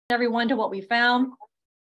everyone to what we found.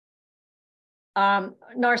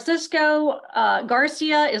 Narcisco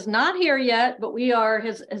Garcia is not here yet, but we are,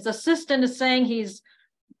 his assistant is saying he's,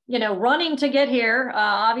 running to get here.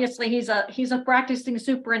 Obviously he's a practicing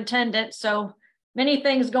superintendent, so many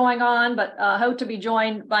things going on, but hope to be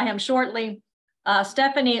joined by him shortly.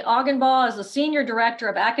 Stephanie Aughinbaugh is the Senior Director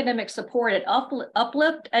of Academic Support at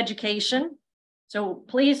Uplift Education. So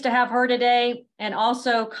pleased to have her today. And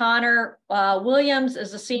also Conor Williams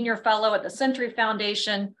is a Senior Fellow at the Century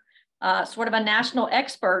Foundation, sort of a national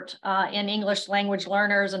expert in English language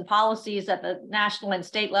learners and policies at the national and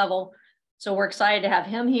state level. So we're excited to have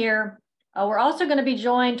him here. We're also going to be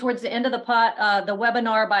joined towards the end of the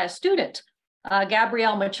webinar by a student,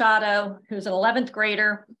 Gabrielle Machado, who's an 11th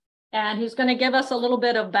grader, and who's going to give us a little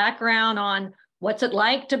bit of background on what's it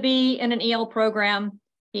like to be in an EL program.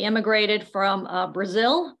 He immigrated from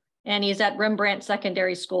Brazil, and he's at Rembrandt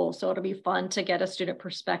Secondary School. So it'll be fun to get a student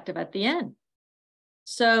perspective at the end.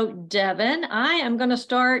 So Deven, I am going to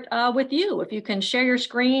start with you. If you can share your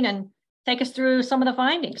screen and take us through some of the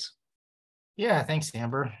findings. Yeah, thanks,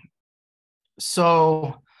 Amber.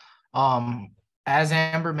 So as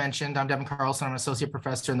Amber mentioned, I'm Deven Carlson. I'm an associate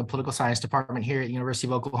professor in the political science department here at the University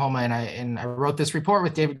of Oklahoma. And I wrote this report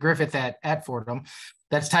with David Griffith at Fordham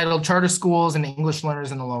that's titled Charter Schools and English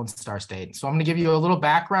Learners in the Lone Star State. So I'm going to give you a little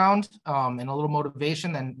background and a little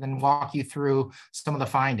motivation, then walk you through some of the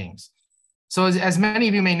findings. So as many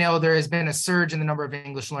of you may know, there has been a surge in the number of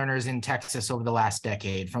English learners in Texas over the last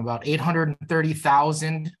decade, from about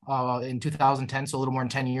 830,000 in 2010, so a little more than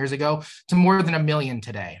 10 years ago, to more than 1 million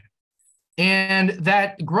today. And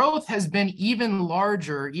that growth has been even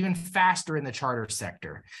larger, even faster in the charter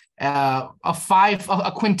sector. A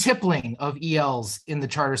quintupling of ELs in the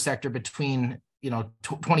charter sector between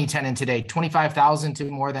 2010 and today, 25,000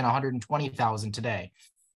 to more than 120,000 today.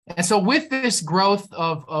 And so with this growth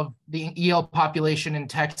of the EL population in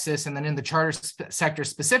Texas and then in the charter sector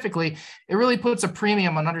specifically, it really puts a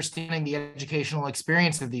premium on understanding the educational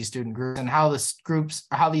experience of these student groups and how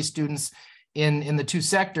these students in the two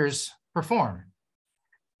sectors perform.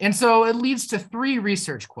 And so it leads to 3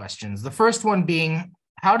 research questions. The first one being,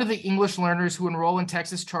 how do the English learners who enroll in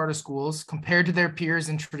Texas charter schools compare to their peers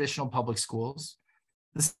in traditional public schools?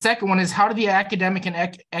 The second one is, how do the academic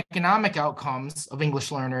and economic outcomes of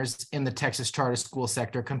English learners in the Texas charter school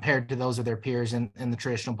sector compared to those of their peers in the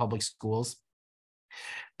traditional public schools?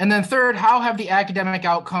 And then third, how have the academic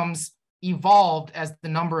outcomes evolved as the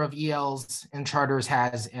number of ELs and charters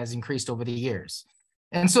has increased over the years?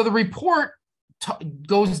 And so the report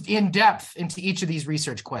goes in depth into each of these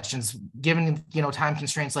research questions. Given time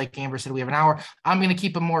constraints, like Amber said, we have an hour. I'm going to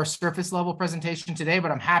keep a more surface level presentation today, but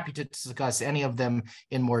I'm happy to discuss any of them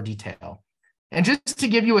in more detail. And just to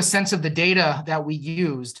give you a sense of the data that we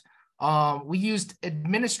used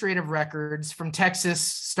administrative records from Texas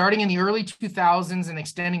starting in the early 2000s and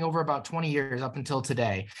extending over about 20 years up until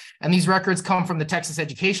today. And these records come from the Texas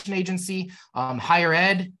Education Agency, higher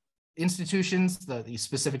ed institutions,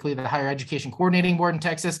 specifically the Higher Education Coordinating Board in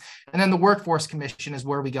Texas, and then the Workforce Commission is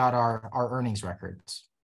where we got our earnings records.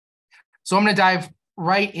 So I'm going to dive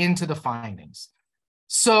right into the findings.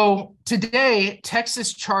 So today,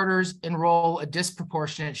 Texas charters enroll a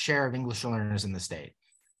disproportionate share of English learners in the state.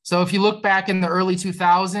 So if you look back in the early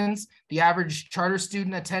 2000s, the average charter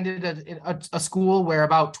student attended a school where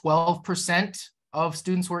about 12% of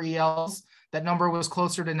students were ELs. That number was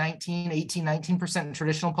closer to 19% in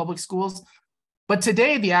traditional public schools. But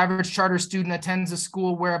today, the average charter student attends a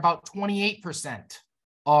school where about 28%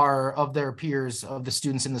 of their peers, of the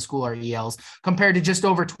students in the school, are ELs, compared to just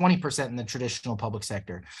over 20% in the traditional public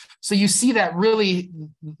sector. So you see that really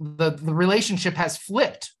the relationship has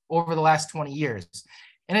flipped over the last 20 years.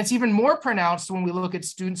 And it's even more pronounced when we look at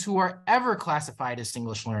students who are ever classified as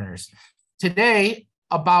English learners. Today,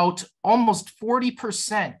 about almost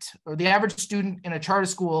 40%, or the average student in a charter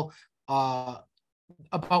school, about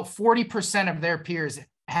 40% of their peers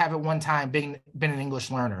have at one time been an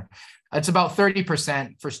English learner. It's about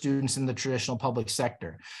 30% for students in the traditional public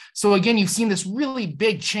sector. So again, you've seen this really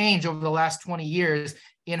big change over the last 20 years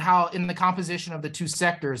in the composition of the two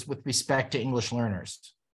sectors with respect to English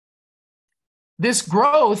learners. This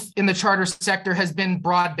growth in the charter sector has been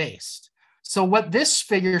broad-based. So what this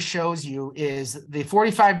figure shows you is the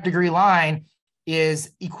 45-degree line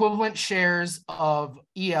is equivalent shares of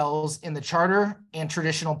ELs in the charter and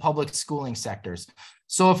traditional public schooling sectors.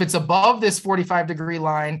 So if it's above this 45-degree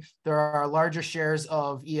line, there are larger shares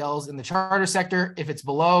of ELs in the charter sector. If it's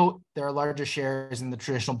below, there are larger shares in the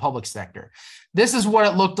traditional public sector. This is what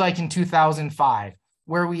it looked like in 2005,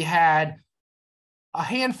 where we had a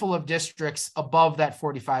handful of districts above that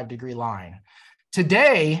 45-degree line.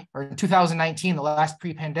 today, or in 2019, the last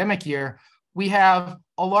pre-pandemic year, we have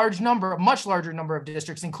a much larger number of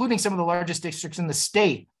districts, including some of the largest districts in the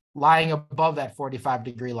state, lying above that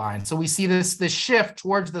 45-degree line. So we see this shift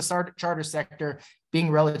towards the charter sector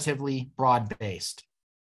being relatively broad-based.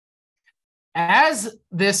 As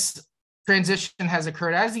this transition has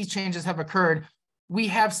occurred, as these changes have occurred, we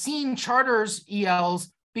have seen charters,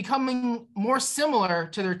 ELs, becoming more similar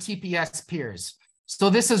to their TPS peers. So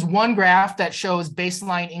this is one graph that shows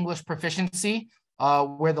baseline English proficiency,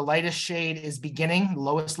 where the lightest shade is beginning, the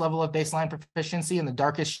lowest level of baseline proficiency, and the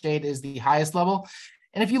darkest shade is the highest level.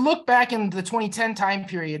 And if you look back in the 2010 time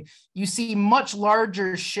period, you see much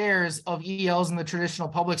larger shares of ELs in the traditional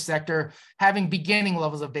public sector having beginning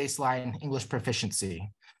levels of baseline English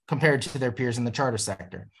proficiency compared to their peers in the charter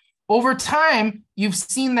sector. Over time, you've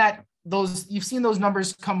seen those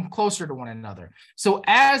numbers come closer to one another. So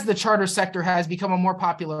as the charter sector has become a more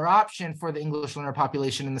popular option for the English learner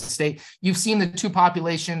population in the state, you've seen the two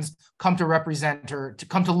populations come to represent or to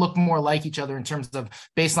come to look more like each other in terms of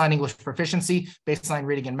baseline English proficiency, baseline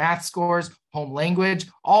reading and math scores, home language,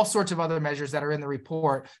 all sorts of other measures that are in the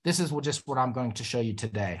report. This is just what I'm going to show you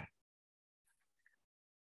today.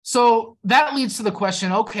 So that leads to the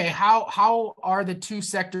question, okay, how are the two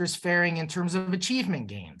sectors faring in terms of achievement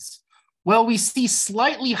gains? Well, we see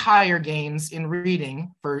slightly higher gains in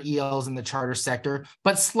reading for ELs in the charter sector,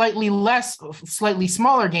 but slightly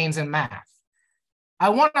smaller gains in math. I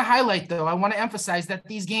want to highlight, though, I want to emphasize that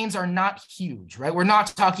these gains are not huge, right? We're not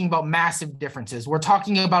talking about massive differences. We're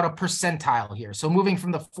talking about a percentile here. So moving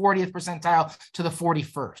from the 40th percentile to the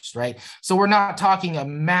 41st, right? So we're not talking a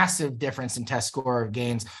massive difference in test score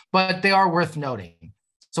gains, but they are worth noting.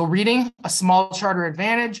 So reading, a small charter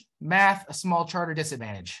advantage, math, a small charter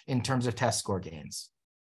disadvantage in terms of test score gains.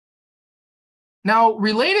 Now,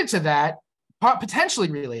 related to that,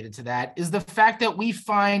 potentially related to that, is the fact that we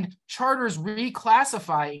find charters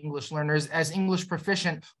reclassify English learners as English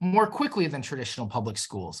proficient more quickly than traditional public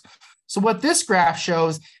schools. So what this graph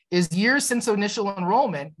shows is years since initial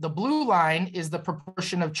enrollment. The blue line is the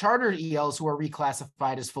proportion of chartered ELs who are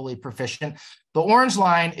reclassified as fully proficient. The orange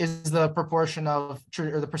line is the proportion of,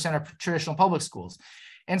 or the percent of traditional public schools.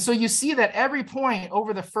 And so you see that every point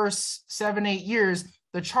over the first 7-8 years,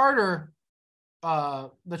 the charter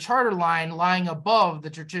line lying above the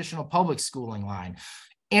traditional public schooling line.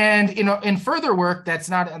 And in further work that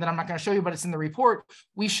I'm not going to show you, but it's in the report,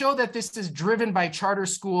 we show that this is driven by charter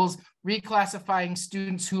schools reclassifying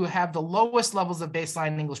students who have the lowest levels of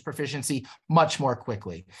baseline English proficiency much more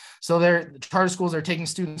quickly. So the charter schools are taking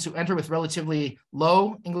students who enter with relatively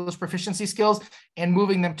low English proficiency skills and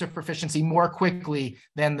moving them to proficiency more quickly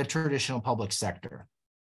than the traditional public sector.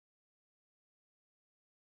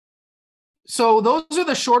 So those are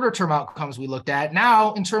the shorter term outcomes we looked at.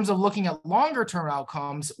 Now, in terms of looking at longer term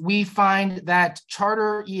outcomes, we find that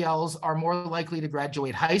charter ELs are more likely to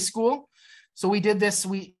graduate high school. So we did this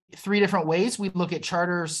 3 different ways. We look at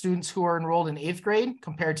charter students who are enrolled in 8th grade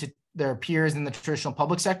compared to their peers in the traditional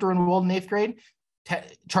public sector enrolled in 8th grade,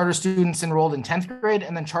 charter students enrolled in 10th grade,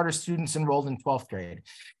 and then charter students enrolled in 12th grade.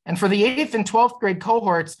 And for the 8th and 12th grade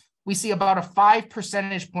cohorts, we see about a 5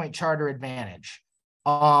 percentage point charter advantage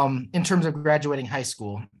in terms of graduating high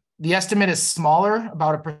school. The estimate is smaller,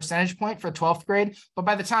 about a percentage point for 12th grade, but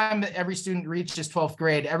by the time that every student reaches 12th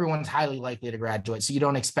grade, everyone's highly likely to graduate, so you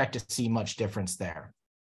don't expect to see much difference there.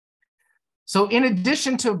 So in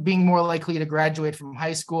addition to being more likely to graduate from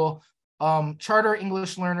high school, charter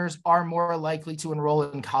English learners are more likely to enroll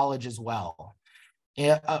in college as well.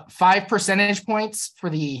 5 percentage points for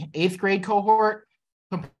the 8th grade cohort,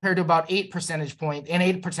 compared to about 8 percentage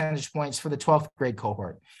points for the 12th grade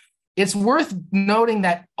cohort. It's worth noting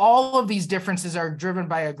that all of these differences are driven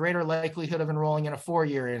by a greater likelihood of enrolling in a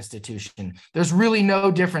 4-year institution. There's really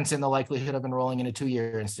no difference in the likelihood of enrolling in a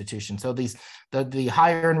 2-year institution. So the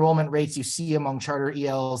higher enrollment rates you see among charter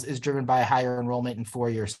ELs is driven by a higher enrollment in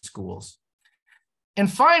 4-year schools.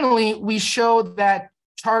 And finally, we show that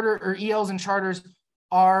charter or ELs and charters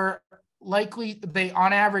are likely, they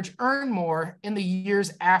on average earn more in the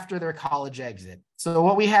years after their college exit. So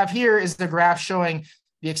what we have here is the graph showing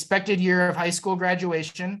the expected year of high school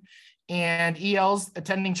graduation, and ELs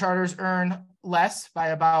attending charters earn less by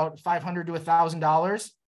about $500 to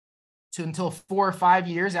 $1,000 until 4 or 5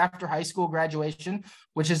 years after high school graduation,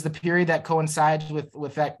 which is the period that coincides with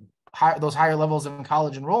those higher levels of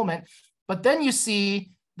college enrollment. But then you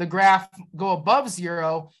see the graph go above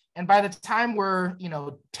 0. And by the time we're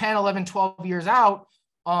 10, 11, 12 years out,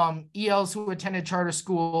 ELs who attended charter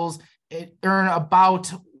schools earn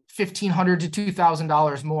about $1,500 to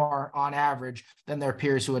 $2,000 more on average than their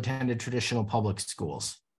peers who attended traditional public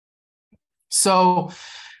schools. So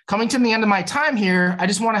coming to the end of my time here, I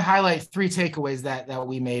just want to highlight 3 takeaways that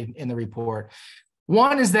we made in the report.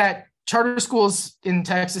 One is that charter schools in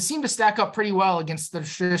Texas seem to stack up pretty well against the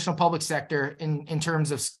traditional public sector in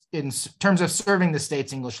terms of serving the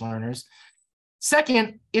state's English learners.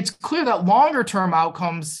 Second, it's clear that longer term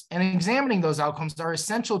outcomes and examining those outcomes are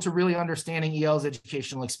essential to really understanding EL's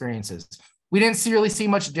educational experiences. We didn't really see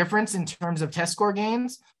much difference in terms of test score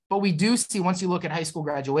gains, but we do see, once you look at high school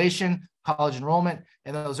graduation, college enrollment,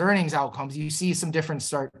 and those earnings outcomes, you see some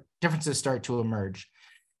differences start to emerge.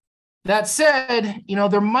 That said,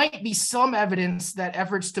 there might be some evidence that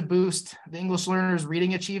efforts to boost the English learners'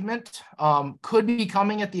 reading achievement could be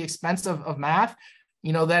coming at the expense of math.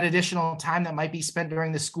 That additional time that might be spent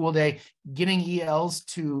during the school day getting ELs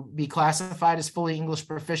to be classified as fully English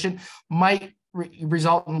proficient might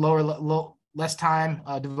result in less time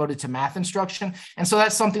devoted to math instruction. And so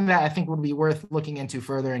that's something that I think would be worth looking into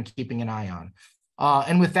further and keeping an eye on.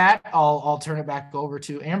 And with that, I'll turn it back over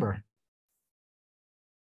to Amber.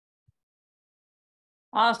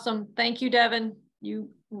 Awesome. Thank you, Deven. You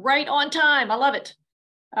right on time. I love it.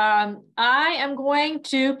 I am going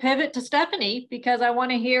to pivot to Stephanie because I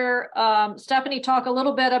want to hear Stephanie talk a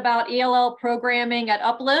little bit about ELL programming at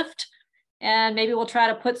Uplift, and maybe we'll try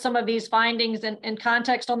to put some of these findings in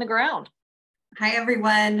context on the ground. Hi,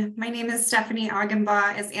 everyone. My name is Stephanie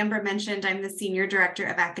Aughinbaugh. As Amber mentioned, I'm the Senior Director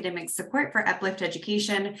of Academic Support for Uplift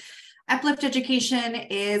Education. Uplift Education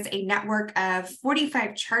is a network of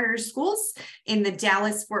 45 charter schools in the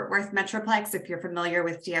Dallas-Fort Worth Metroplex. If you're familiar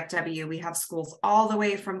with DFW, we have schools all the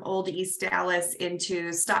way from Old East Dallas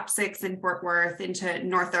into Stop 6 in Fort Worth into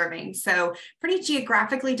North Irving. So pretty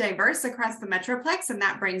geographically diverse across the Metroplex, and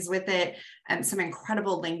that brings with it some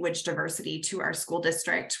incredible language diversity to our school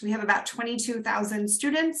district. We have about 22,000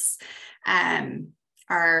 students.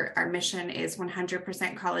 Our mission is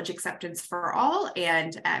 100% college acceptance for all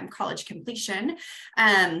and college completion.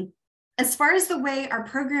 As far as the way our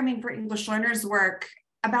programming for English learners work,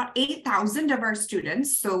 about 8,000 of our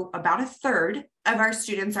students, so about a third of our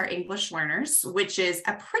students are English learners, which is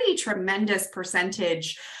a pretty tremendous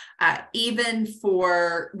percentage, even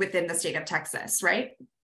for within the state of Texas, right?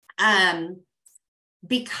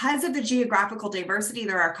 Because of the geographical diversity,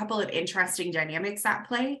 there are a couple of interesting dynamics at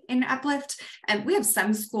play in Uplift. And we have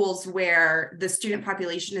some schools where the student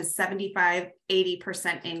population is 75,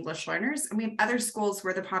 80% English learners. And we have other schools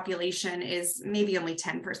where the population is maybe only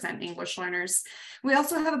 10% English learners. We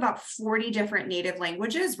also have about 40 different native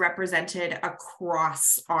languages represented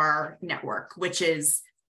across our network, which is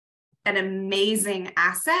an amazing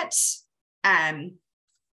asset.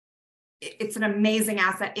 It's an amazing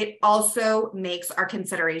asset. It also makes our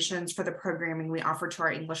considerations for the programming we offer to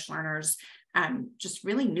our English learners just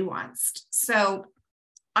really nuanced. So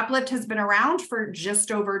Uplift has been around for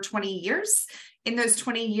just over 20 years. In those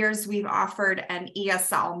 20 years, we've offered an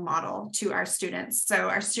ESL model to our students. So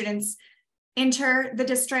our students enter the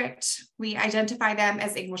district, we identify them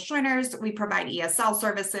as English learners, we provide ESL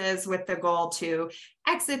services with the goal to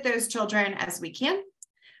exit those children as we can.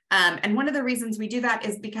 And one of the reasons we do that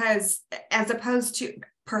is because, as opposed to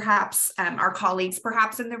perhaps our colleagues,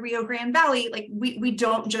 perhaps in the Rio Grande Valley, like we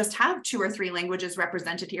don't just have 2 or 3 languages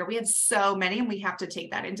represented here. We have so many, and we have to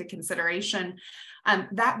take that into consideration.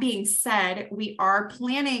 That being said, we are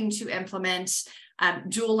planning to implement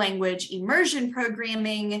dual language immersion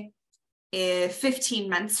programming 15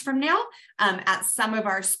 months from now at some of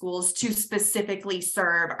our schools to specifically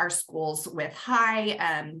serve our schools with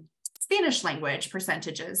high Spanish language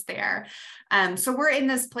percentages there. So we're in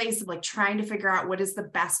this place of like trying to figure out what is the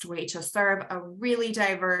best way to serve a really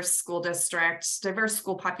diverse school district, diverse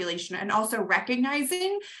school population, and also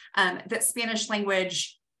recognizing that Spanish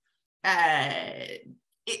language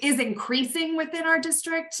is increasing within our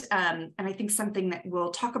district. And I think something that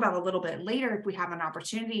we'll talk about a little bit later if we have an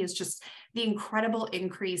opportunity is just the incredible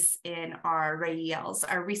increase in our REILs,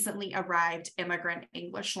 our recently arrived immigrant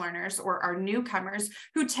English learners, or our newcomers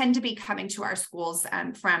who tend to be coming to our schools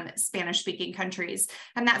from Spanish-speaking countries.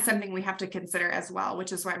 And that's something we have to consider as well,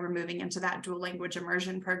 which is why we're moving into that dual language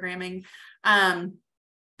immersion programming.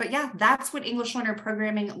 But yeah, that's what English learner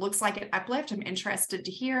programming looks like at Uplift. I'm interested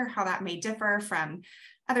to hear how that may differ from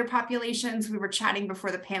other populations. We were chatting before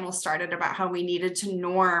the panel started about how we needed to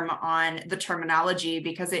norm on the terminology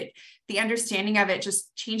because the understanding of it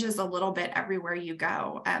just changes a little bit everywhere you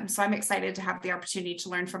go. So I'm excited to have the opportunity to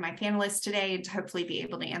learn from my panelists today and to hopefully be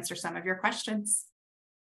able to answer some of your questions.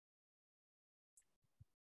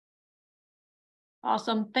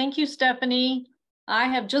 Awesome. Thank you, Stephanie. I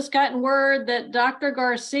have just gotten word that Dr.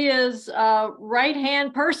 Garcia's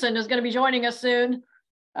right-hand person is going to be joining us soon.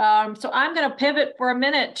 So I'm going to pivot for a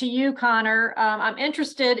minute to you, Conor. I'm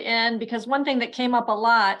interested in, because one thing that came up a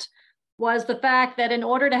lot was the fact that in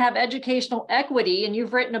order to have educational equity, and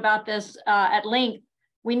you've written about this at length,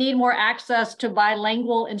 we need more access to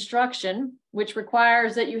bilingual instruction, which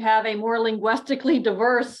requires that you have a more linguistically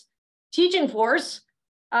diverse teaching force.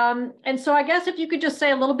 And so I guess if you could just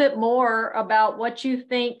say a little bit more about what you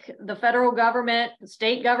think the federal government, the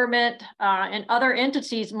state government, and other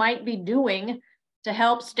entities might be doing to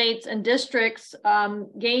help states and districts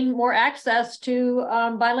gain more access to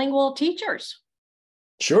bilingual teachers.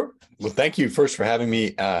 Sure. Well, thank you first for having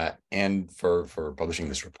me and for publishing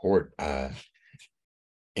this report.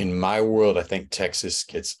 In my world, I think Texas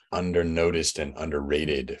gets undernoticed and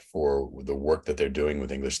underrated for the work that they're doing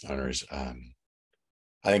with English learners.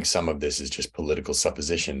 I think some of this is just political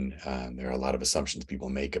supposition. There are a lot of assumptions people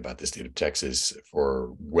make about the state of Texas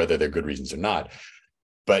for whether they're good reasons or not.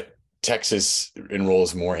 But Texas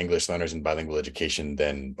enrolls more English learners in bilingual education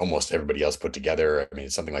than almost everybody else put together. I mean,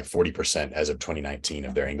 it's something like 40% as of 2019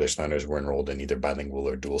 of their English learners were enrolled in either bilingual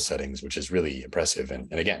or dual settings, which is really impressive.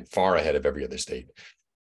 And again, far ahead of every other state.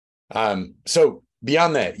 So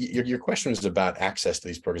beyond that, your question was about access to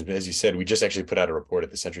these programs. But as you said, we just actually put out a report at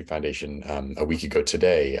the Century Foundation a week ago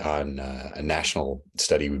today on a national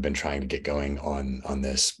study we've been trying to get going on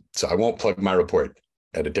this. So I won't plug my report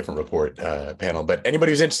at a different report panel, but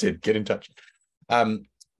anybody who's interested, get in touch.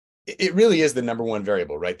 It really is the number one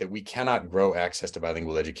variable, right? That we cannot grow access to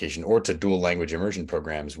bilingual education or to dual language immersion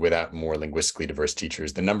programs without more linguistically diverse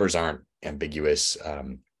teachers. The numbers aren't ambiguous.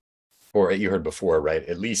 Or you heard before, right?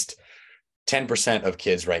 At least 10% of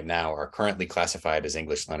kids right now are currently classified as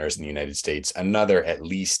English learners in the United States. Another at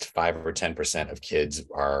least 5 or 10% of kids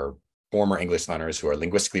are former English learners who are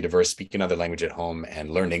linguistically diverse, speak another language at home, and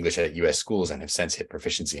learned English at US schools and have since hit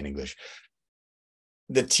proficiency in English.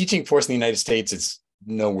 The teaching force in the United States is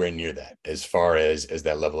nowhere near that as far as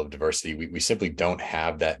that level of diversity. We simply don't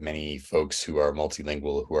have that many folks who are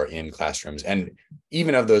multilingual, who are in classrooms. And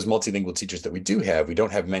even of those multilingual teachers that we do have, we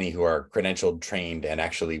don't have many who are credentialed, trained, and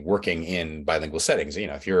actually working in bilingual settings. You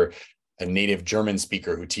know, if you're a native German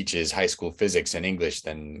speaker who teaches high school physics and English,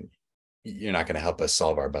 then you're not going to help us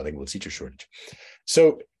solve our bilingual teacher shortage.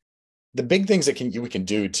 So the big things that we can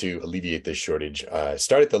do to alleviate this shortage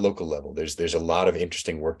start at the local level. There's a lot of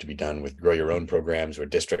interesting work to be done with grow your own programs, where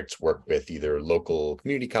districts work with either local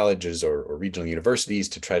community colleges or regional universities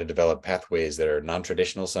to try to develop pathways that are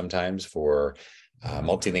non-traditional sometimes for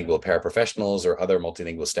multilingual paraprofessionals or other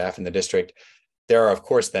multilingual staff in the district. There are, of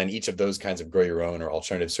course, then each of those kinds of grow your own or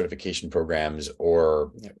alternative certification programs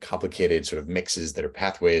or complicated sort of mixes that are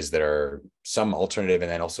pathways that are some alternative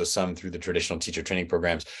and then also some through the traditional teacher training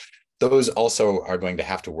programs. Those also are going to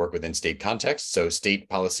have to work within state context. So state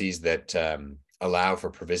policies that allow for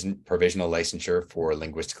provisional licensure for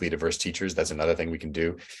linguistically diverse teachers. That's another thing we can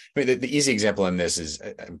do. I mean, the easy example in this is,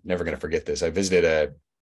 I'm never going to forget this. I visited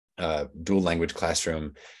a dual language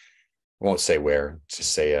classroom. I won't say where,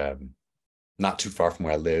 just say not too far from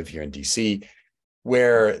where I live here in DC,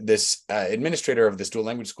 where this administrator of this dual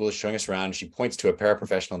language school is showing us around. She points to a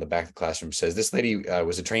paraprofessional in the back of the classroom, says, this lady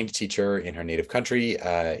was a trained teacher in her native country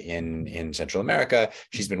in Central America.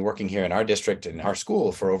 She's been working here in our district, in our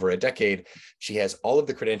school, for over a decade. She has all of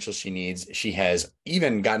the credentials she needs. She has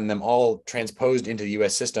even gotten them all transposed into the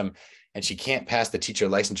US system, and she can't pass the teacher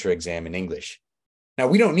licensure exam in English. Now,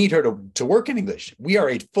 we don't need her to work in English. We are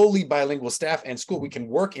a fully bilingual staff and school. We can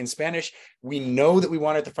work in Spanish. We know that we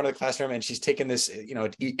want her at the front of the classroom, and she's taken this,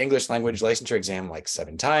 English language licensure exam like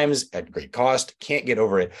 7 times at great cost, can't get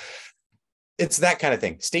over it. It's that kind of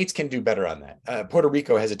thing. States can do better on that. Puerto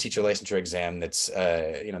Rico has a teacher licensure exam that's,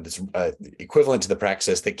 that's equivalent to the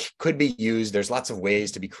praxis that could be used. There's lots of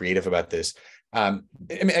ways to be creative about this. I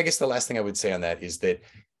guess the last thing I would say on that is that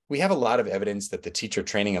we have a lot of evidence that the teacher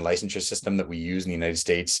training and licensure system that we use in the United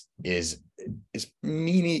States is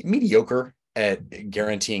mediocre at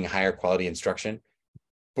guaranteeing higher quality instruction.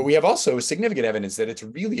 But we have also significant evidence that it's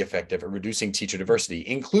really effective at reducing teacher diversity,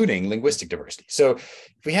 including linguistic diversity. So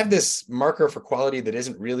if we have this marker for quality that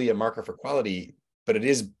isn't really a marker for quality, but it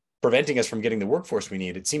is preventing us from getting the workforce we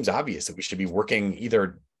need, it seems obvious that we should be working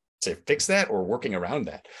either to fix that or working around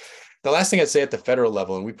that. The last thing I'd say at the federal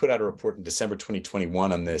level, and we put out a report in December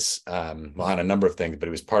 2021 on this, on a number of things, but it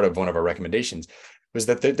was part of one of our recommendations, was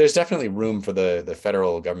that there's definitely room for the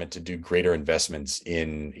federal government to do greater investments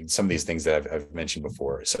in some of these things that I've mentioned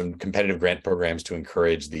before. Some competitive grant programs to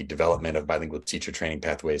encourage the development of bilingual teacher training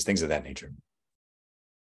pathways, things of that nature.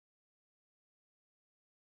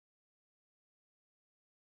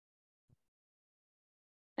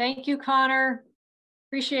 Thank you, Conor.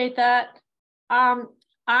 Appreciate that.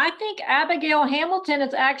 I think Abigail Hamilton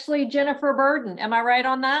is actually Jennifer Burden. Am I right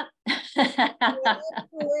on that?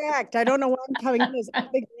 Correct. I don't know where I'm coming in as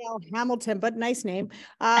Abigail Hamilton, but nice name.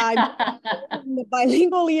 I'm the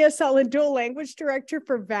bilingual ESL and dual language director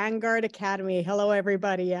for Vanguard Academy. Hello,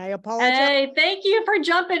 everybody. I apologize. Hey, thank you for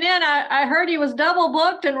jumping in. I heard he was double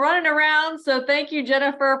booked and running around. So thank you,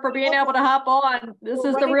 Jennifer, for being able to hop on. This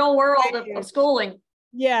is the real world of schooling.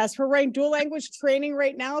 Yes, we're running dual language training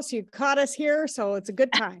right now. So you caught us here. So it's a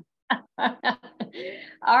good time.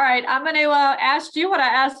 All right, I'm going to ask you what I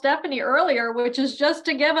asked Stephanie earlier, which is just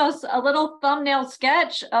to give us a little thumbnail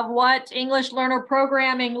sketch of what English learner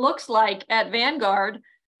programming looks like at Vanguard.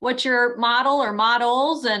 What's your model or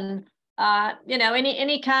models, and you know,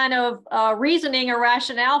 any kind of reasoning or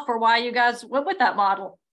rationale for why you guys went with that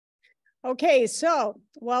model? Okay, so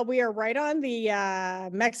while we are right on the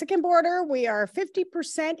Mexican border, we are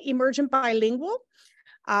 50% emergent bilingual.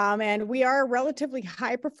 And we are a relatively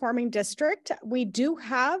high performing district. We do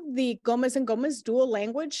have the Gomez and Gomez dual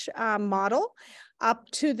language model up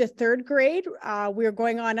to the 3rd grade. We're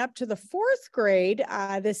going on up to the 4th grade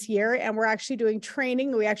this year, and we're actually doing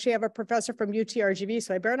training. We actually have a professor from UTRGV,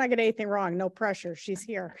 so I better not get anything wrong. No pressure, she's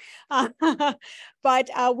here.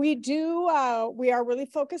 But we are really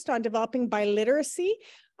focused on developing biliteracy.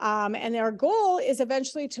 And our goal is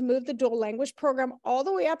eventually to move the dual language program all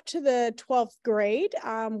the way up to the 12th grade.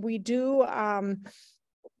 We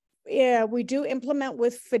do implement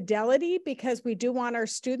with fidelity because we do want our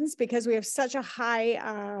students, because we have such a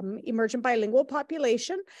high emergent bilingual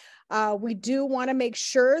population. We do want to make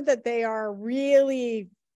sure that they are really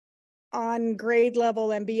on grade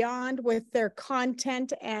level and beyond with their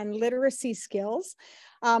content and literacy skills.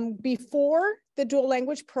 Before the dual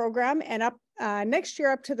language program and up next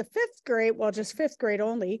year up to the 5th grade, well, just 5th grade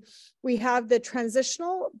only, we have the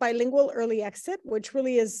transitional bilingual early exit, which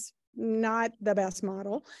really is not the best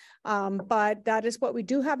model, but that is what we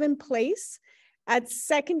do have in place. At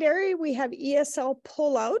secondary, we have ESL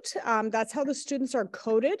pullout. That's how the students are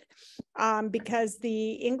coded, because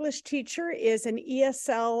the English teacher is an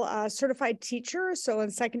ESL certified teacher. So in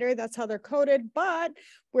secondary, that's how they're coded, but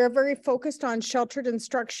we're very focused on sheltered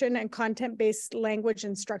instruction and content-based language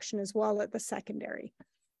instruction as well at the secondary.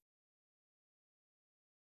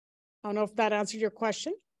 I don't know if that answered your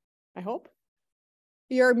question. I hope.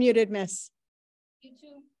 You're muted, miss. You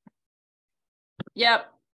too. Yep.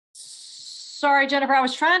 Sorry, Jennifer, I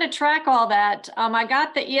was trying to track all that. I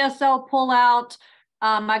got the ESL pullout.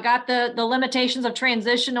 I got the limitations of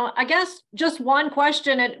transitional. I guess just one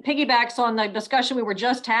question, it piggybacks on the discussion we were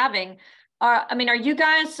just having. I mean, are you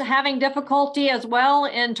guys having difficulty as well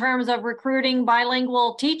in terms of recruiting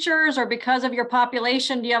bilingual teachers, or because of your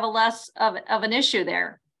population, do you have a less of an issue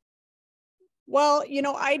there? Well, you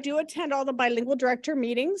know, I do attend all the bilingual director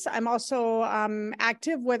meetings. I'm also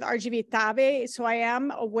active with RGV TAVE, so I am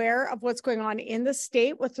aware of what's going on in the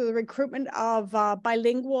state with the recruitment of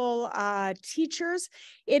bilingual teachers.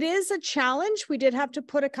 It is a challenge. We did have to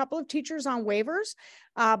put a couple of teachers on waivers,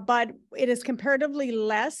 but it is comparatively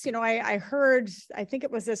less. You know, I heard, I think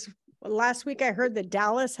it was this last week, I heard that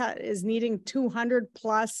Dallas is needing 200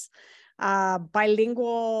 plus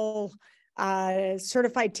bilingual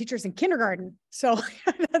certified teachers in kindergarten. So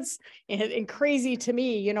that's crazy to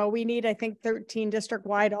me. You know, we need, I think, 13 district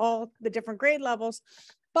wide, all the different grade levels.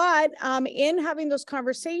 But in having those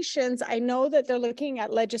conversations, I know that they're looking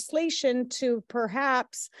at legislation to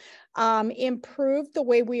perhaps improve the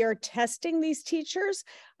way we are testing these teachers.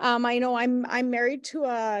 I know I'm married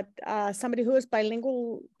to somebody who is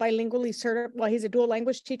bilingually certified. Well, he's a dual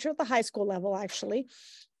language teacher at the high school level, actually,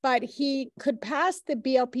 but he could pass the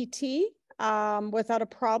BLPT without a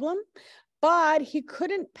problem, but he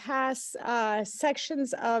couldn't pass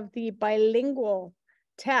sections of the bilingual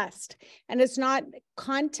test. And it's not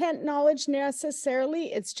content knowledge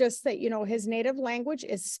necessarily. It's just that, you know, his native language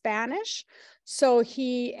is Spanish. So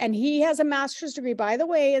he has a master's degree, by the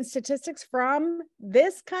way, in statistics from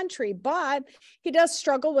this country, but he does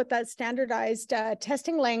struggle with that standardized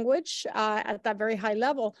testing language at that very high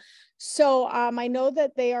level. So I know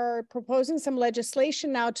that they are proposing some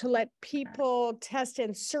legislation now to let people test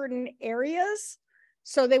in certain areas.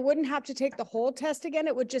 So they wouldn't have to take the whole test again.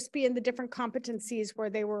 It would just be in the different competencies where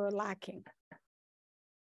they were lacking.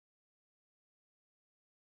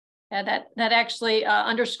 Yeah, that actually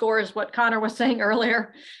underscores what Conor was saying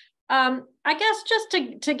earlier. I guess just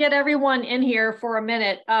to get everyone in here for a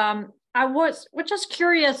minute, I was just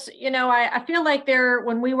curious, you know, I feel like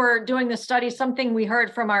when we were doing the study, something we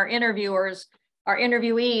heard from our interviewees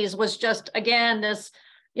was just, again, this,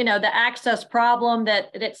 you know, the access problem that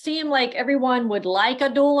it seemed like everyone would like a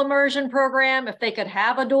dual immersion program if they could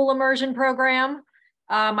have a dual immersion program.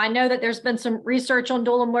 I know that there's been some research on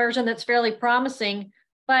dual immersion that's fairly promising,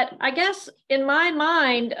 but I guess in my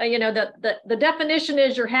mind, the definition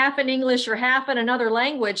is you're half in English, you're half in another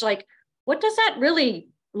language. Like, what does that really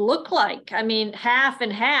look like? I mean, half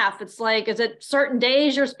and half. It's like, is it certain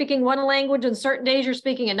days you're speaking one language and certain days you're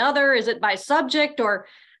speaking another? Is it by subject? Or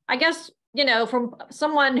I guess, from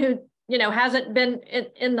someone who hasn't been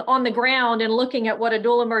on the ground and looking at what a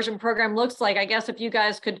dual immersion program looks like, I guess if you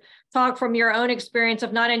guys could talk from your own experience,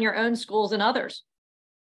 if not in your own schools and others.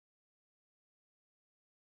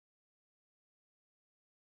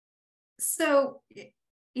 So,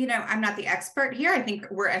 I'm not the expert here. I think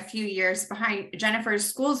we're a few years behind Jennifer's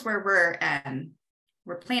schools where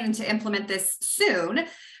we're planning to implement this soon.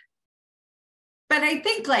 But I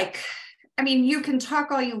think you can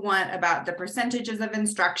talk all you want about the percentages of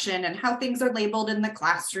instruction and how things are labeled in the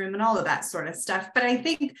classroom and all of that sort of stuff. But I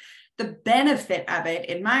think the benefit of it,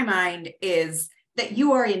 in my mind, is that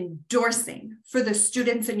you are endorsing for the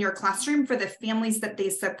students in your classroom, for the families that they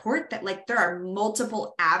support, that there are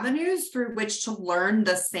multiple avenues through which to learn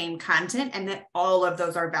the same content and that all of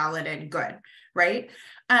those are valid and good, right?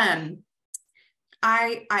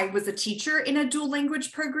 I was a teacher in a dual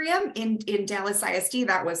language program in Dallas ISD.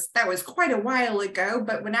 That was quite a while ago,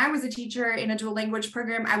 but when I was a teacher in a dual language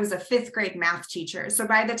program, I was a 5th grade math teacher. So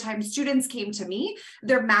by the time students came to me,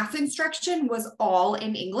 their math instruction was all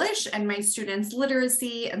in English, and my students'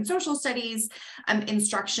 literacy and social studies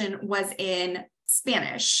instruction was in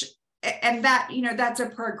Spanish. And that, that's a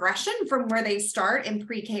progression from where they start in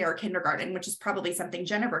pre-K or kindergarten, which is probably something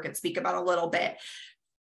Jennifer could speak about a little bit.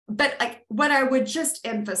 But what I would just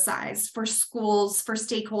emphasize for schools, for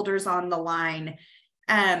stakeholders on the line,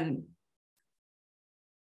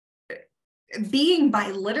 being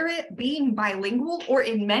biliterate, being bilingual, or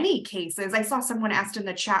in many cases, I saw someone asked in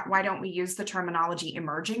the chat, why don't we use the terminology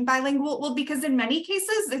emerging bilingual? Well, because in many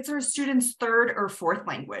cases, it's our students' 3rd or 4th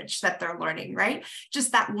language that they're learning, right?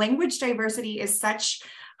 Just that language diversity is such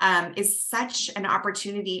an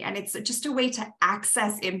opportunity, and it's just a way to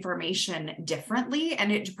access information differently,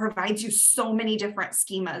 and it provides you so many different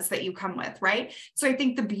schemas that you come with, right? So I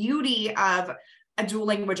think the beauty of a dual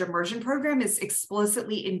language immersion program is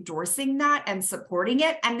explicitly endorsing that and supporting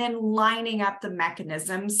it, and then lining up the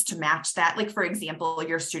mechanisms to match that. Like, for example,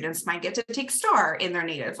 your students might get to take STAR in their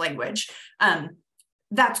native language.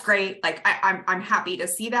 That's great. I'm happy to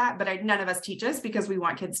see that, but none of us teach us because we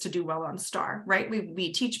want kids to do well on STAR, right?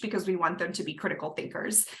 We teach because we want them to be critical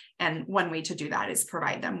thinkers. And one way to do that is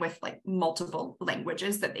provide them with multiple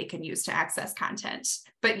languages that they can use to access content.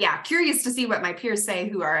 But yeah, curious to see what my peers say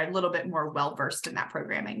who are a little bit more well-versed in that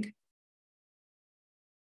programming.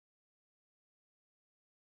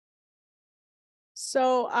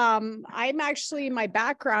 So I'm actually, my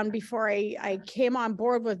background before I came on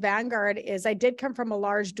board with Vanguard is I did come from a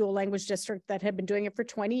large dual language district that had been doing it for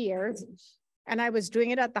 20 years. And I was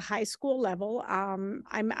doing it at the high school level.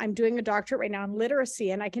 I'm doing a doctorate right now in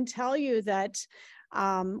literacy. And I can tell you that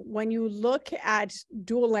when you look at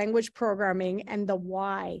dual language programming and the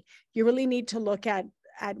why, you really need to look at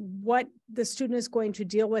what the student is going to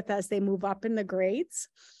deal with as they move up in the grades.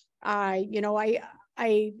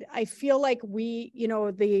 I feel like we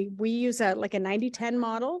use a 90-10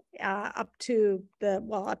 model up to the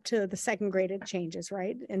 2nd grade. It changes,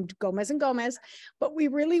 right? And Gomez, but we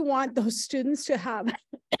really want those students to have,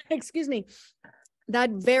 excuse me, that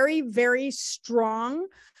very, very strong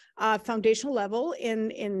foundational level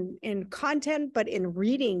in content, but in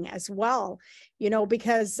reading as well,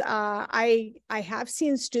 because I have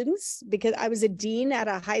seen students, because I was a dean at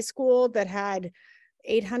a high school that had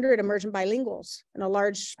 800 emergent bilinguals in a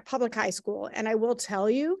large public high school. And I will tell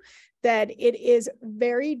you that it is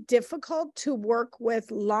very difficult to work with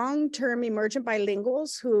long-term emergent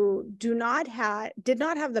bilinguals who did not have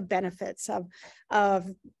the benefits of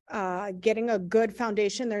getting a good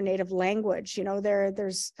foundation in their native language.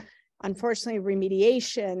 There's unfortunately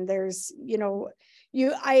remediation. There's,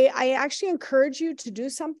 I actually encourage you to do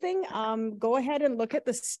something. Go ahead and look at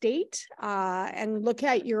the state and look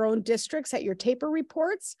at your own districts, at your taper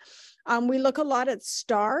reports. We look a lot at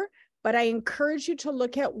STAR, but I encourage you to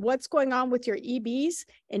look at what's going on with your EBs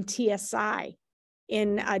and TSI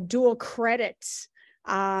in dual credits.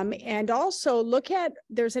 And also look at,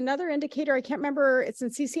 there's another indicator, I can't remember, it's in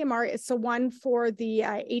CCMR, it's the one for the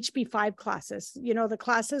HB5 classes, the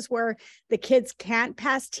classes where the kids can't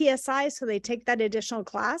pass TSI, so they take that additional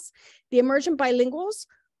class. The emergent bilinguals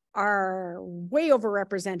are way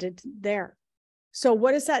overrepresented there. So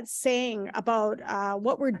what is that saying about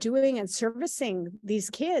what we're doing and servicing these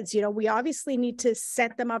kids? We obviously need to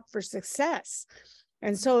set them up for success.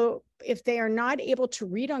 And so if they are not able to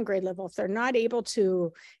read on grade level, if they're not able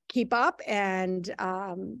to keep up and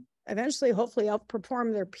eventually, hopefully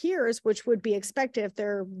outperform their peers, which would be expected if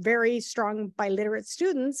they're very strong biliterate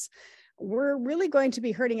students, we're really going to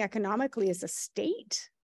be hurting economically as a state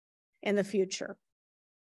in the future.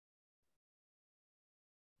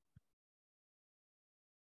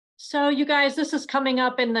 So you guys, this is coming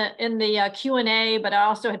up in the Q&A, but I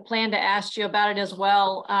also had planned to ask you about it as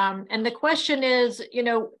well. And the question is,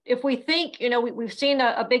 if we think, we've seen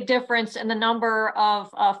a big difference in the number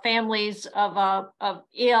of families of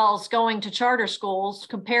ELs going to charter schools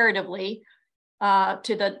comparatively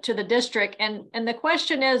to the district. And the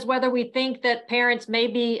question is whether we think that parents may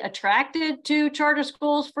be attracted to charter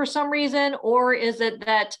schools for some reason, or is it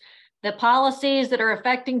that the policies that are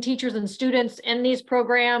affecting teachers and students in these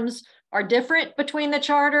programs are different between the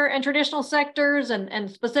charter and traditional sectors? And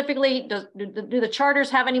specifically, do the charters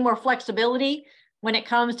have any more flexibility when it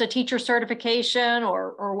comes to teacher certification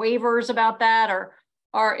or waivers about that?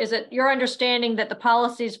 Or is it your understanding that the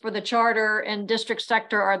policies for the charter and district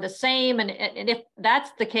sector are the same? And if that's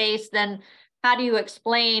the case, then how do you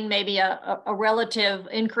explain maybe a relative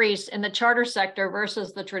increase in the charter sector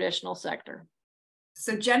versus the traditional sector?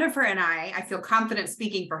 So Jennifer and I feel confident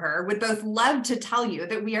speaking for her, would both love to tell you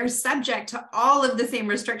that we are subject to all of the same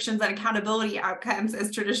restrictions and accountability outcomes as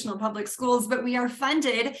traditional public schools, but we are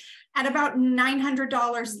funded at about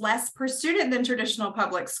 $900 less per student than traditional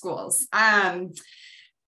public schools. I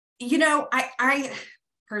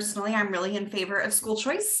personally, I'm really in favor of school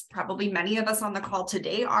choice. Probably many of us on the call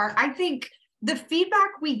today are. I think the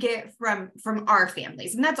feedback we get from our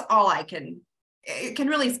families, and that's all I can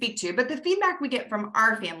really speak to, but the feedback we get from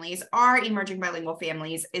our families, our emerging bilingual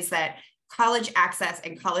families, is that college access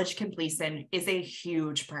and college completion is a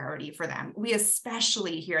huge priority for them. We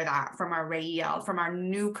especially hear that from our RAEL, from our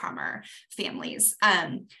newcomer families.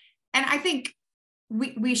 And I think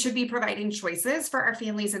we should be providing choices for our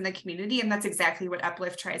families in the community, and that's exactly what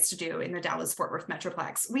Uplift tries to do in the Dallas-Fort Worth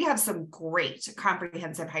Metroplex. We have some great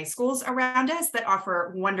comprehensive high schools around us that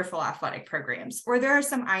offer wonderful athletic programs, or there are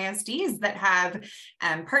some ISDs that have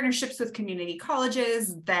partnerships with community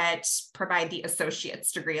colleges that provide the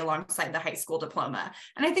associate's degree alongside the high school diploma.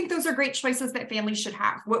 And I think those are great choices that families should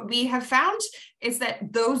have. What we have found is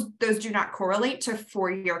that those do not correlate to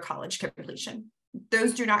four-year college completion.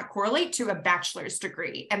 Those do not correlate to a bachelor's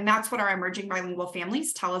degree. And that's what our emerging bilingual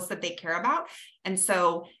families tell us that they care about. And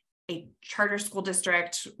so a charter school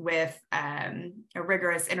district with a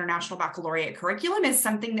rigorous international baccalaureate curriculum is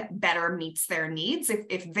something that better meets their needs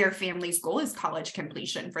if their family's goal is college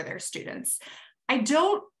completion for their students.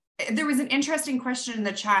 There was an interesting question in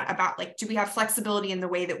the chat about, do we have flexibility in the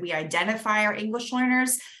way that we identify our English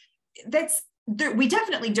learners? We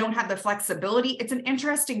definitely don't have the flexibility. It's an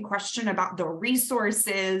interesting question about the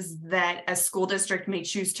resources that a school district may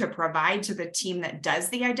choose to provide to the team that does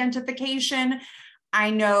the identification.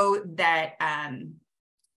 I know that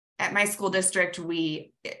at my school district,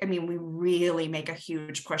 we really make a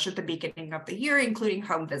huge push at the beginning of the year, including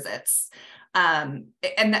home visits. And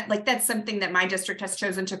that's something that my district has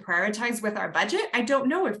chosen to prioritize with our budget. I don't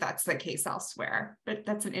know if that's the case elsewhere, but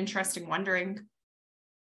that's an interesting wondering.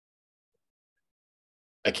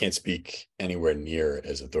 I can't speak anywhere near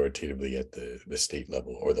as authoritatively at the state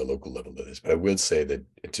level or the local level to this, but I will say that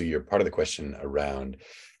to your part of the question around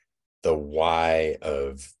the why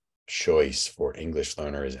of choice for English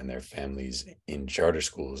learners and their families in charter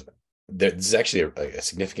schools, there's actually a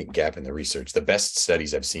significant gap in the research. The best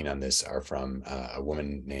studies I've seen on this are from a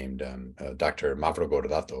woman named Dr. Mavro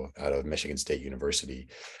Gordato out of Michigan State University.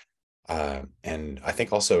 And I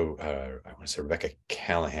think also, I want to say Rebecca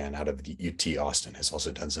Callahan out of the UT Austin has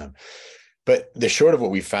also done some. But the short of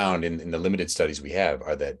what we found in the limited studies we have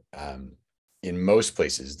are that in most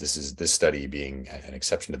places, this study being an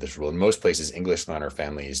exception to this rule, in most places, English learner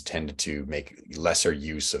families tend to make lesser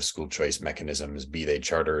use of school choice mechanisms, be they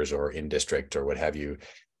charters or in district or what have you,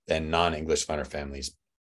 than non-English learner families.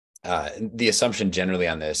 The assumption generally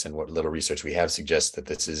on this and what little research we have suggests that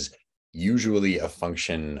this is usually a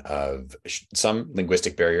function of some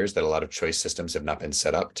linguistic barriers, that a lot of choice systems have not been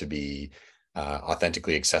set up to be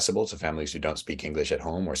authentically accessible to families who don't speak English at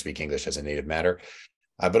home or speak English as a native matter,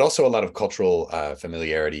 but also a lot of cultural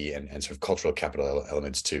familiarity and sort of cultural capital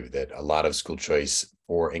elements too, that a lot of school choice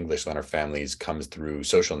for English learner families comes through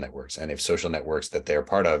social networks. And if social networks that they're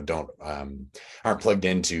part of aren't plugged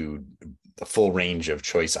into the full range of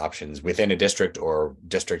choice options within a district or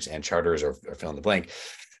districts and charters or fill in the blank,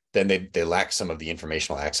 then they lack some of the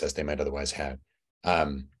informational access they might otherwise have.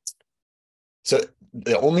 So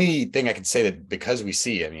the only thing I can say that because we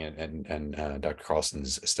see, I mean, and Dr.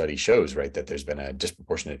 Carlson's study shows, right, that there's been a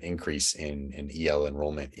disproportionate increase in EL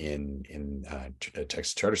enrollment in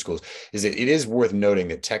Texas charter schools, is that it is worth noting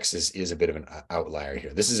that Texas is a bit of an outlier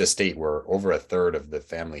here. This is a state where over a third of the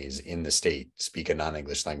families in the state speak a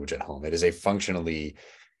non-English language at home. It is a functionally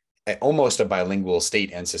almost a bilingual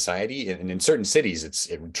state and society. And in certain cities,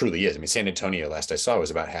 it truly is. I mean, San Antonio, last I saw,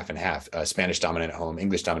 was about half and half, Spanish dominant at home,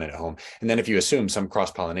 English dominant at home. And then if you assume some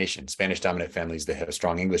cross-pollination, Spanish dominant families that have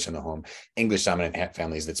strong English in the home, English dominant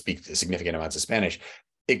families that speak significant amounts of Spanish,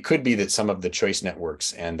 it could be that some of the choice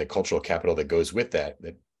networks and the cultural capital that goes with that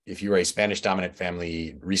if you're a Spanish dominant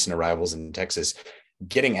family, recent arrivals in Texas,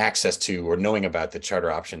 getting access to or knowing about the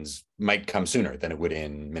charter options might come sooner than it would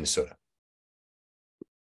in Minnesota.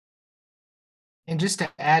 And just to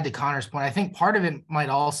add to Conor's point, I think part of it might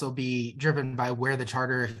also be driven by where the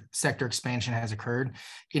charter sector expansion has occurred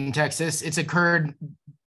in Texas. It's occurred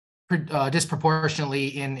disproportionately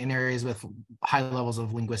in areas with high levels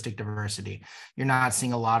of linguistic diversity. You're not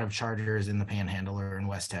seeing a lot of charters in the Panhandle or in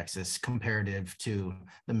West Texas comparative to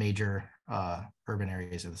the major urban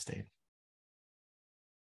areas of the state.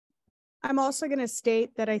 I'm also going to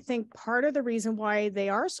state that I think part of the reason why they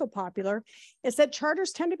are so popular is that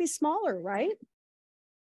charters tend to be smaller, right?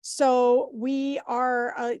 So we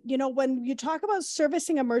are, when you talk about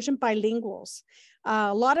servicing emergent bilinguals,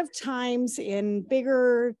 a lot of times in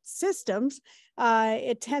bigger systems,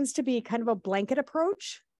 it tends to be kind of a blanket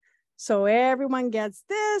approach. So everyone gets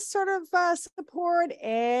this sort of support,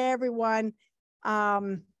 everyone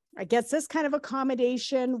gets this kind of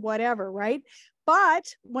accommodation, whatever, right?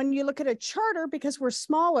 But when you look at a charter, because we're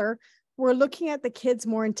smaller, we're looking at the kids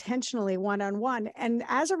more intentionally one-on-one. And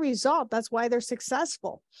as a result, that's why they're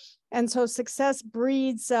successful. And so success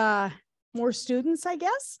breeds more students, I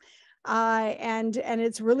guess. And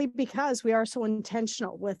it's really because we are so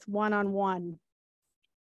intentional with one-on-one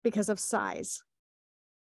because of size.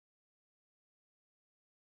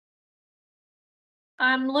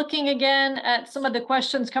 I'm looking again at some of the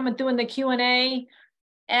questions coming through in the Q&A.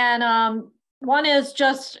 And one is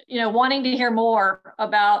just, wanting to hear more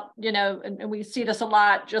about, and we see this a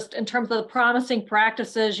lot just in terms of the promising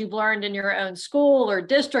practices you've learned in your own school or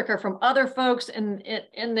district or from other folks in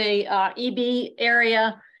the EB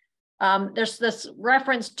area. There's this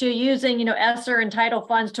reference to using, ESSER and title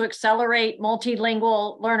funds to accelerate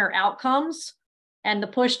multilingual learner outcomes and the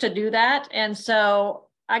push to do that. And so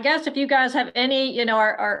I guess if you guys have any,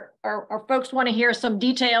 our folks want to hear some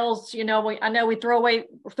details, I know we throw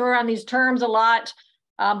around these terms a lot,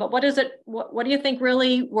 but what is it? What do you think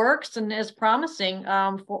really works and is promising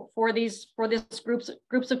for these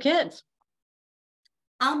groups of kids?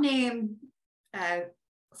 I'll name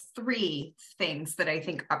 3 things that I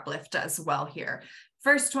think Uplift does well here.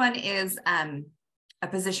 First one is a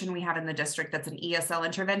position we have in the district that's an ESL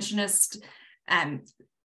interventionist.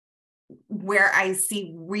 Where I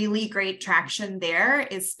see really great traction there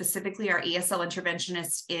is specifically our ESL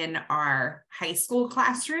interventionists in our high school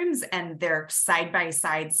classrooms and their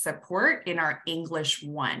side-by-side support in our English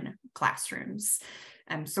 1 classrooms.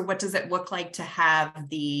 So what does it look like to have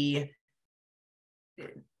the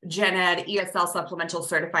Gen Ed ESL supplemental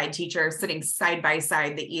certified teacher sitting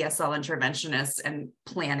side-by-side the ESL interventionist and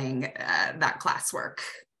planning that classwork?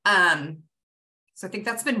 So I think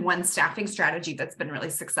that's been one staffing strategy that's been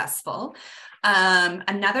really successful.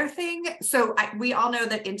 Another thing, so we all know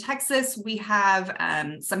that in Texas, we have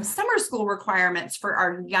some summer school requirements for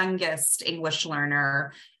our youngest English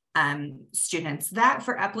learner students. That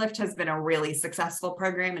for Uplift has been a really successful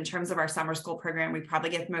program in terms of our summer school program. We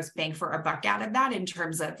probably get the most bang for our buck out of that in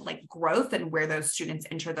terms of like growth and where those students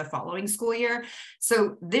enter the following school year.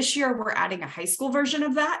 So this year we're adding a high school version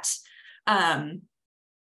of that.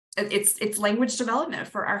 It's language development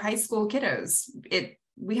for our high school kiddos.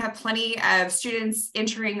 We have plenty of students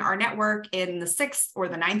entering our network in the 6th or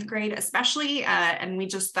the 9th grade, especially, and we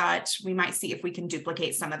just thought we might see if we can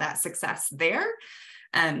duplicate some of that success there.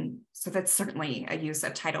 So that's certainly a use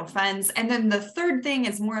of title funds. And then the third thing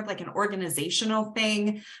is more of like an organizational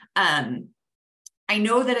thing. I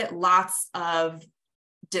know that at lots of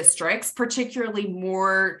districts, particularly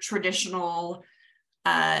more traditional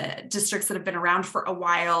districts that have been around for a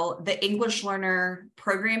while, the English learner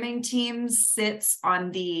programming team sits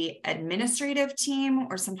on the administrative team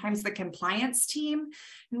or sometimes the compliance team.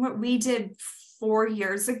 And what we did 4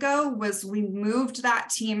 years ago was we moved that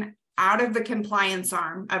team out of the compliance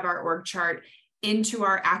arm of our org chart into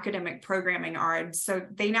our academic programming ARD. So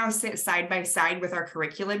they now sit side by side with our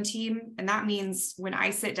curriculum team. And that means when I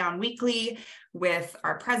sit down weekly with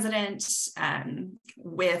our president,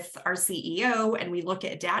 with our CEO, and we look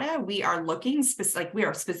at data, we are looking we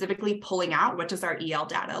are specifically pulling out what does our EL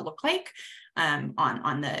data look like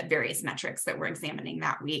on the various metrics that we're examining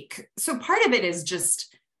that week. So part of it is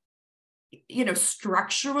just,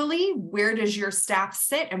 structurally, where does your staff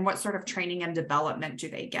sit and what sort of training and development do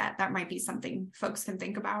they get? That might be something folks can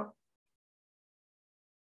think about.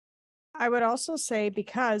 I would also say,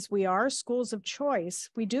 because we are schools of choice,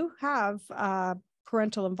 we do have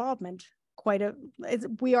parental involvement.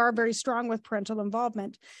 We are very strong with parental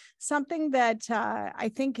involvement. Something that I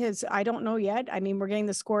think I don't know yet. I mean, we're getting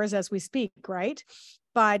the scores as we speak, right?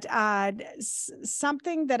 But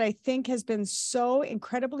something that I think has been so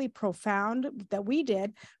incredibly profound that we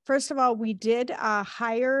did, first of all, we did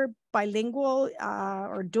hire bilingual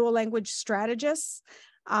or dual language strategists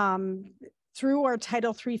through our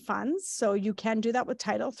Title III funds. So you can do that with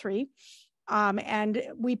Title III. And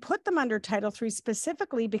we put them under Title III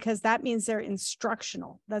specifically because that means they're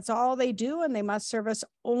instructional. That's all they do, and they must service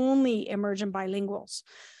only emergent bilinguals.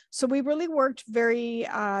 So we really worked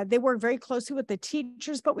they worked very closely with the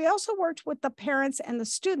teachers, but we also worked with the parents and the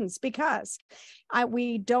students, because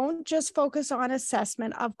we don't just focus on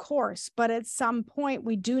assessment, of course, but at some point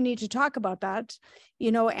we do need to talk about that,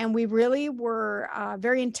 and we really were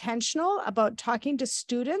very intentional about talking to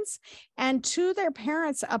students and to their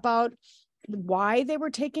parents about why they were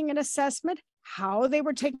taking an assessment, how they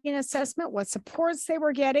were taking an assessment, what supports they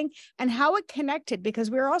were getting, and how it connected,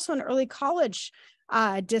 because we were also an early college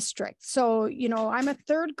district. So, I'm a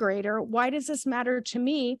third grader. Why does this matter to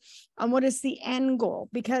me? And what is the end goal?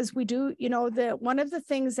 Because we do, one of the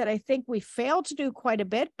things that I think we fail to do quite a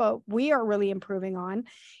bit, but we are really improving on,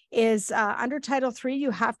 is under Title III,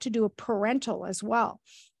 you have to do a parental as well.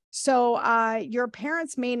 So your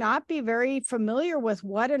parents may not be very familiar with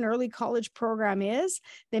what an early college program is.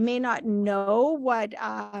 They may not know what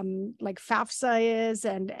like FAFSA is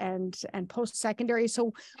and post-secondary.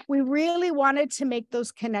 So we really wanted to make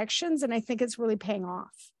those connections, and I think it's really paying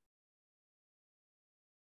off.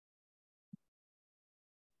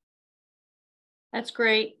 That's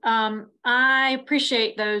great. I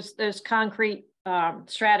appreciate those concrete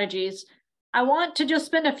strategies. I want to just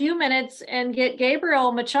spend a few minutes and get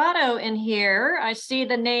Gabriel Machado in here. I see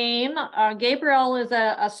the name. Gabriel is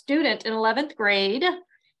a student in 11th grade.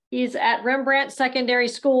 He's at Rembrandt Secondary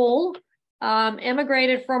School,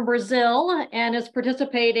 immigrated from Brazil, and is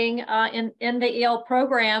participating in the EL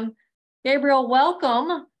program. Gabriel,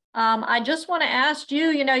 welcome. I just want to ask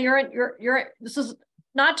you, this is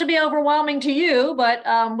not to be overwhelming to you, but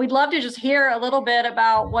we'd love to just hear a little bit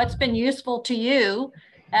about what's been useful to you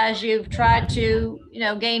as you've tried to,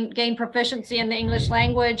 gain proficiency in the English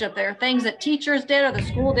language. If there are things that teachers did or the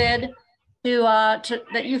school did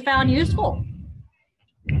that you found useful.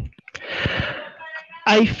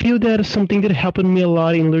 I feel that something that helped me a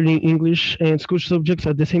lot in learning English and school subjects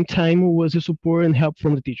at the same time was the support and help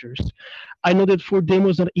from the teachers. I know that for them it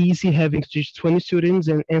was not easy having to teach 20 students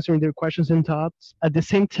and answering their questions and thoughts. At the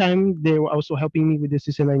same time, they were also helping me with the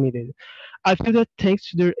system I needed. I feel that thanks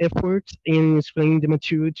to their efforts in explaining the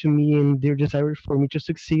material to me and their desire for me to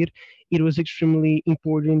succeed, it was extremely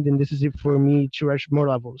important and decisive for me to reach more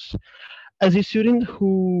levels. As a student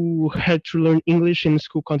who had to learn English in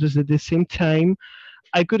school contexts at the same time,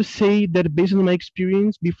 I could say that based on my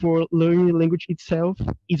experience before learning the language itself,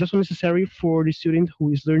 it's also necessary for the student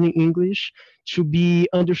who is learning English to be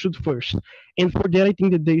understood first. And for that, I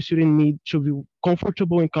think that the student need to be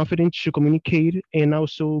comfortable and confident to communicate and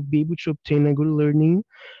also be able to obtain a good learning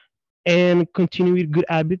and continue with good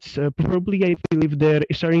habits. Preferably, I believe that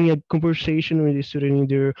starting a conversation with the student in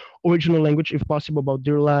their original language, if possible, about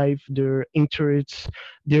their life, their interests,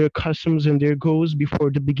 their customs, and their goals before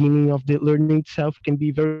the beginning of the learning itself can be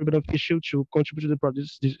very beneficial to contribute to the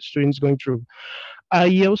process the students going through.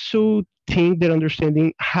 I also think that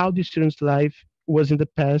understanding how the student's life was in the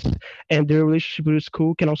past and their relationship with the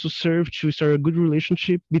school can also serve to start a good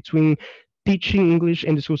relationship between teaching English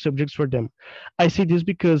and the school subjects for them. I say this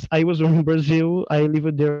because I was born in Brazil. I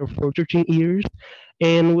lived there for 13 years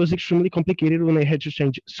and it was extremely complicated when I had to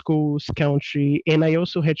change schools, country, and I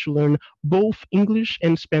also had to learn both English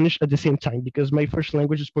and Spanish at the same time because my first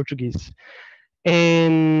language is Portuguese.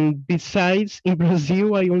 And besides, in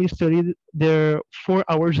Brazil, I only studied there 4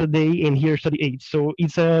 hours a day and here I study 8. So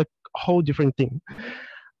it's a whole different thing.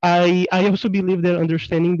 I also believe that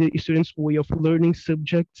understanding the students' way of learning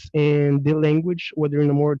subjects and the language, whether in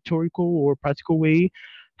a more theoretical or practical way,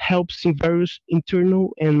 helps in various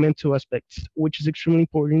internal and mental aspects, which is extremely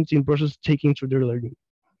important in process taking through their learning.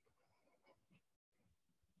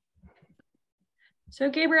 So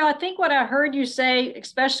Gabriel, I think what I heard you say,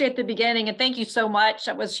 especially at the beginning, and thank you so much,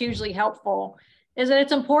 that was hugely helpful, is that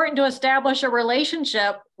it's important to establish a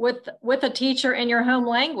relationship with a teacher in your home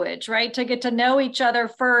language, right? To get to know each other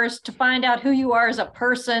first, to find out who you are as a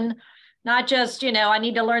person, not just, I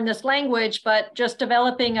need to learn this language, but just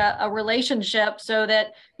developing a relationship so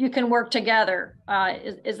that you can work together.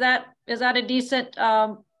 Is that a decent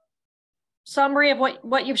summary of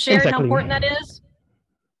what you've shared, exactly. How important that is?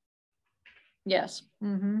 Yes.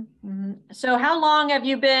 So how long have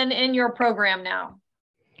you been in your program now?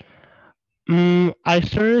 I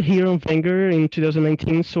started here on Vanguard in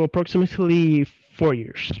 2019, so approximately 4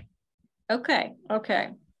 years. Okay.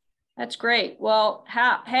 That's great. Well,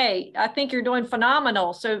 hey, I think you're doing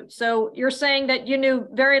phenomenal. So you're saying that you knew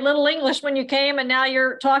very little English when you came, and now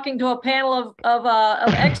you're talking to a panel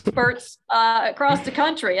of experts across the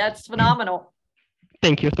country. That's phenomenal.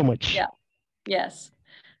 Thank you so much. Yeah. Yes.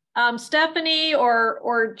 Stephanie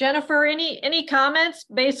or Jennifer, any comments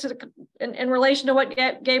basic in relation to what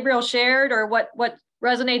Gabriel shared, or what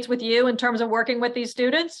resonates with you in terms of working with these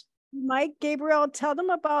students? Mike, Gabriel, tell them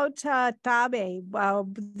about Tabe,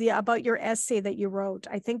 about your essay that you wrote.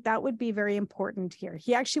 I think that would be very important here.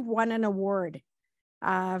 He actually won an award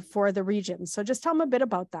for the region. So just tell them a bit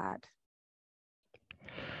about that.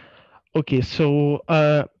 Okay, so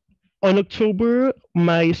on October,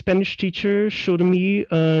 my Spanish teacher showed me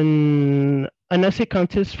an essay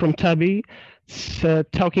contest from Tabe,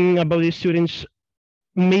 talking about the students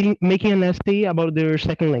making an essay about their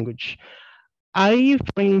second language. I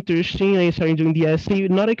find it interesting. I started doing the essay,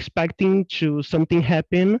 not expecting something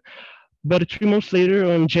happen, but 3 months later,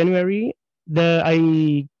 on January,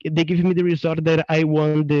 they gave me the result that I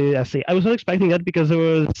won the essay. I was not expecting that because I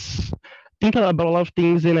was thinking about a lot of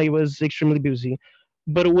things and I was extremely busy.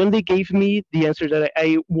 But when they gave me the answer that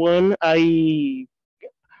I won, I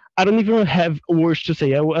don't even have words to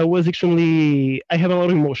say. I was I have a lot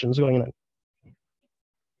of emotions going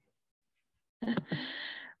on.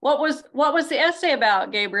 What was the essay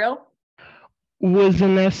about, Gabriel? Was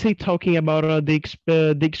an essay talking about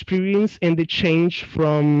the experience and the change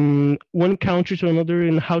from one country to another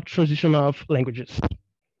and how transition of languages.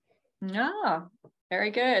 Oh, very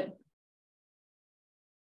good.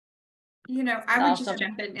 I would just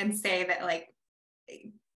jump in and say that,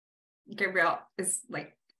 Gabriel is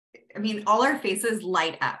all our faces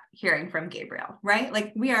light up hearing from Gabriel,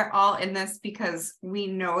 right? We are all in this because we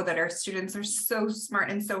know that our students are so smart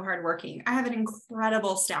and so hardworking. I have an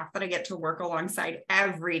incredible staff that I get to work alongside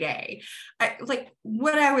every day.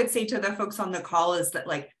 What I would say to the folks on the call is that,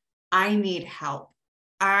 I need help.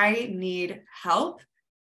 I need help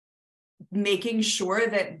making sure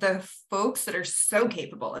that the folks that are so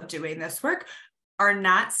capable of doing this work are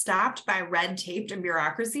not stopped by red tape and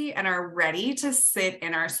bureaucracy and are ready to sit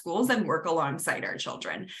in our schools and work alongside our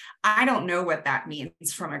children. I don't know what that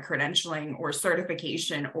means from a credentialing or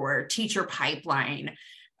certification or teacher pipeline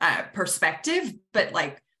perspective, but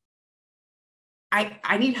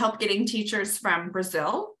I need help getting teachers from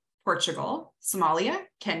Brazil, Portugal, Somalia,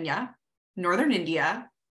 Kenya, Northern India,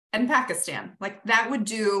 and Pakistan. That would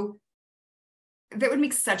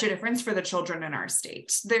make such a difference for the children in our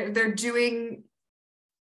state. They're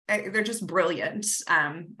just brilliant.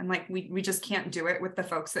 And we just can't do it with the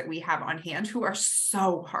folks that we have on hand who are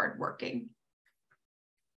so hardworking.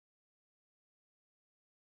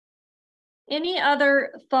 Any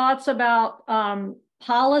other thoughts about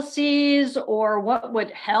policies or what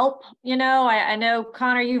would help? I know,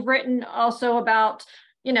 Conor, you've written also about,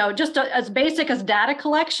 just as basic as data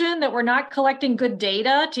collection, that we're not collecting good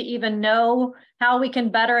data to even know how we can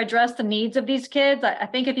better address the needs of these kids. I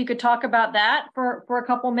think if you could talk about that for a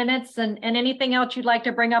couple minutes, and anything else you'd like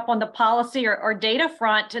to bring up on the policy or data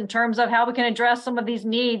front in terms of how we can address some of these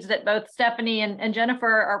needs that both Stephanie and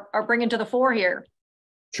Jennifer are bringing to the fore here.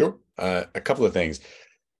 Sure. A couple of things.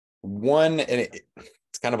 One, and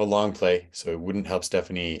it's kind of a long play, so it wouldn't help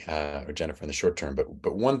Stephanie or Jennifer in the short term,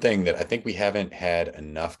 but one thing that I think we haven't had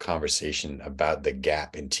enough conversation about the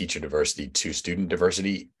gap in teacher diversity to student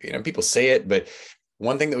diversity. People say it, but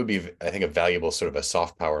one thing that would be, I think, a valuable sort of a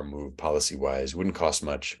soft power move policy-wise, wouldn't cost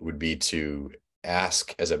much, would be to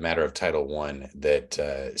ask, as a matter of Title I,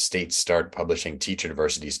 that states start publishing teacher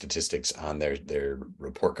diversity statistics on their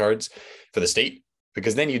report cards for the state.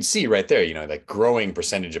 Because then you'd see right there, growing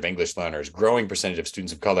percentage of English learners, growing percentage of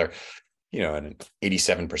students of color, and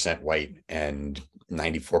 87% white and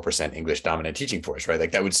 94% English dominant teaching force, right?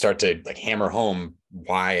 That would start to hammer home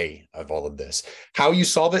why of all of this. How you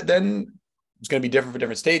solve it then, It's going to be different for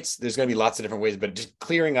different states. There's going to be lots of different ways, but just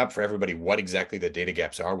clearing up for everybody what exactly the data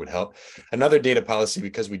gaps are would help. Another data policy,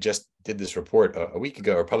 because we just did this report a week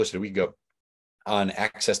ago, or published it a week ago, on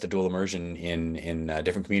access to dual immersion in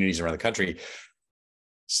different communities around the country.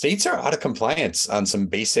 States are out of compliance on some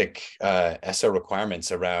basic ESSA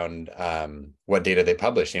requirements around what data they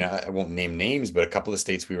publish. I won't name names, but a couple of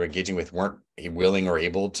states we were engaging with weren't willing or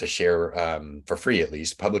able to share, for free at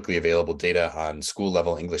least, publicly available data on school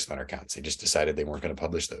level English learner counts. They just decided they weren't going to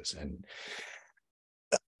publish those. And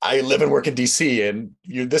I live and work in DC, and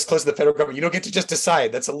you're this close to the federal government. You don't get to just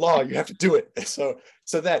decide. That's a law. You have to do it. So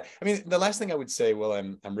that, I mean, the last thing I would say, well,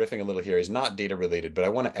 I'm riffing a little here, is not data related, but I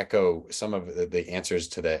want to echo some of the answers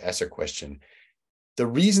to the ESSER question. The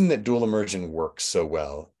reason that dual immersion works so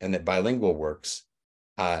well and that bilingual works,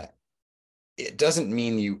 it doesn't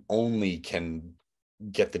mean you only can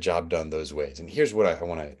get the job done those ways. And here's what I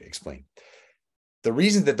want to explain. The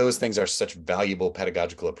reason that those things are such valuable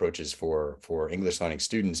pedagogical approaches for English learning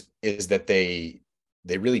students is that they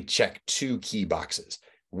really check two key boxes.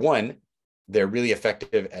 One, they're really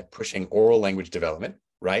effective at pushing oral language development,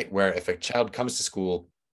 right? Where if a child comes to school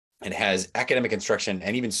and has academic instruction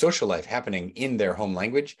and even social life happening in their home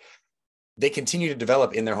language, they continue to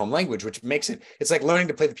develop in their home language, which makes it's like learning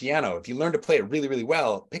to play the piano. If you learn to play it really, really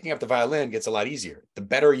well, picking up the violin gets a lot easier. The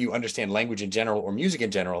better you understand language in general or music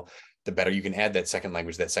in general, the better you can add that second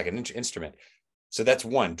language, that second instrument. So that's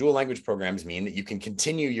one. Dual language programs mean that you can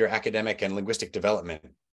continue your academic and linguistic development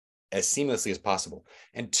as seamlessly as possible.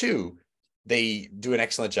 And two, they do an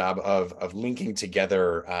excellent job of linking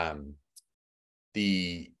together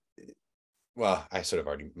well, I sort of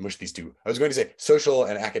already mushed these two. I was going to say social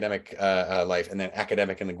and academic life, and then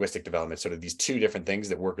academic and linguistic development, sort of these two different things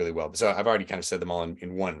that work really well. So I've already kind of said them all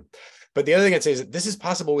in one. But the other thing I'd say is that this is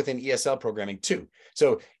possible within ESL programming too.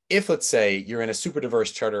 So if, let's say, you're in a super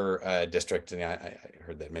diverse charter district, and I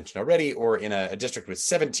heard that mentioned already, or in a district with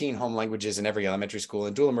 17 home languages in every elementary school,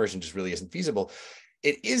 and dual immersion just really isn't feasible,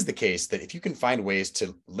 it is the case that if you can find ways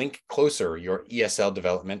to link closer your ESL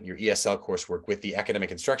development, your ESL coursework with the academic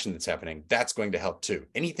instruction that's happening, that's going to help too.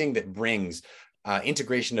 Anything that brings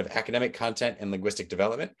integration of academic content and linguistic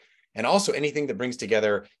development, and also anything that brings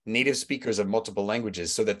together native speakers of multiple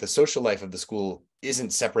languages so that the social life of the school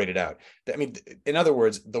isn't separated out. I mean, in other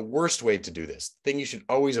words, the worst way to do this, thing you should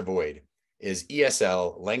always avoid, is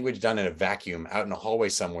ESL, language done in a vacuum out in a hallway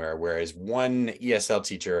somewhere, whereas one ESL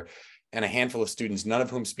teacher and a handful of students, none of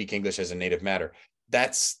whom speak English as a native matter.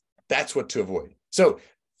 That's what to avoid. So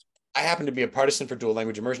I happen to be a partisan for dual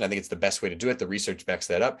language immersion. I think it's the best way to do it. The research backs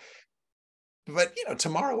that up. But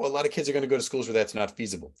tomorrow, a lot of kids are going to go to schools where that's not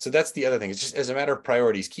feasible. So that's the other thing. It's just as a matter of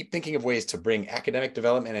priorities, keep thinking of ways to bring academic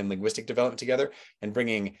development and linguistic development together, and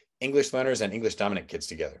bringing English learners and English dominant kids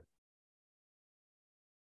together.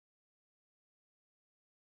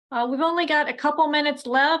 We've only got a couple minutes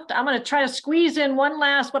left. I'm going to try to squeeze in one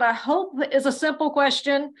last, what I hope is a simple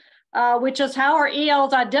question, which is, how are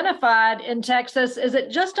ELs identified in Texas? Is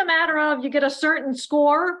it just a matter of you get a certain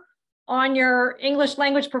score on your English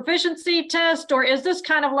language proficiency test, or is this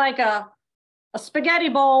kind of like a spaghetti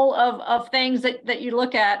bowl of things that you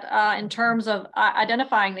look at in terms of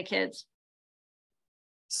identifying the kids?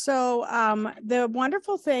 So the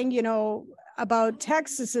wonderful thing, about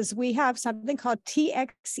Texas is we have something called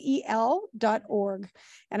txel.org.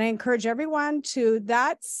 And I encourage everyone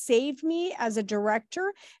that saved me as a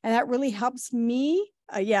director. And that really helps me.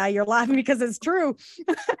 Yeah, you're laughing because it's true.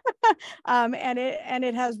 And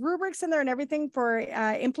it has rubrics in there and everything for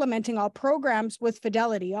implementing all programs with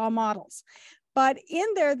fidelity, all models. But in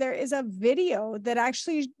there is a video that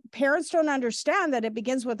actually parents don't understand, that it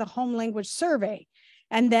begins with a home language survey.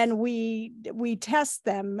 And then we test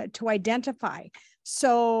them to identify.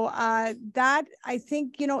 So that, I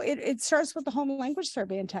think, it starts with the home language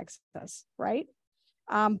survey in Texas, right?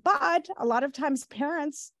 But a lot of times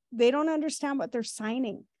parents, they don't understand what they're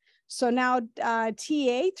signing. So now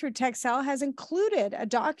TA through TextEL has included a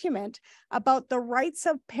document about the rights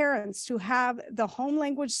of parents to have the home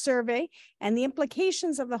language survey and the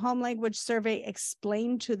implications of the home language survey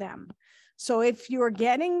explained to them. So if you're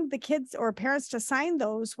getting the kids or parents to sign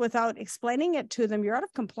those without explaining it to them, you're out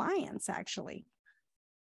of compliance, actually.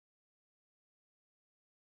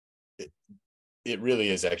 It really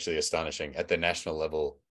is actually astonishing at the national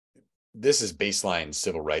level. This is baseline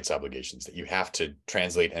civil rights obligations that you have to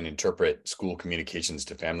translate and interpret school communications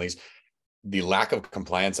to families. The lack of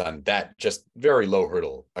compliance on that, just very low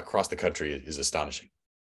hurdle across the country, is astonishing.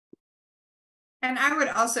 And I would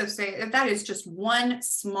also say that is just one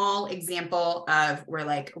small example of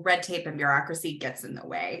where red tape and bureaucracy gets in the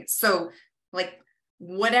way. So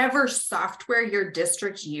whatever software your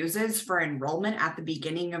district uses for enrollment at the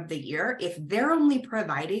beginning of the year, if they're only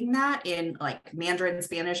providing that in like Mandarin,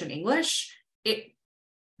 Spanish, and English,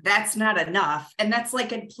 that's not enough. And that's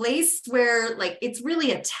like a place where like it's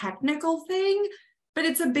really a technical thing, but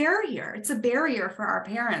it's a barrier. It's a barrier for our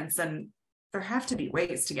parents, and there have to be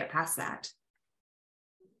ways to get past that.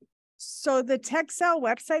 So the TechSell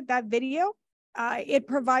website, that video, it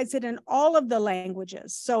provides it in all of the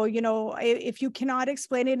languages. So, you know, if you cannot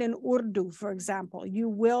explain it in Urdu, for example, you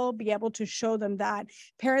will be able to show them that.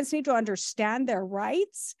 Parents need to understand their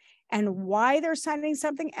rights and why they're signing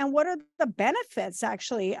something, and what are the benefits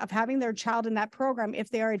actually of having their child in that program if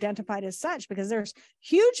they are identified as such, because there's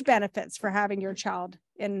huge benefits for having your child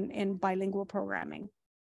in bilingual programming.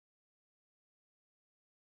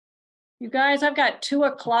 You guys, I've got 2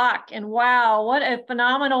 o'clock, and wow, what a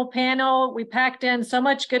phenomenal panel. We packed in so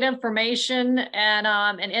much good information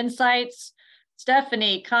and insights.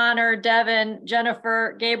 Stephanie, Connor, Deven,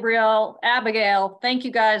 Jennifer, Gabriel, Abigail, thank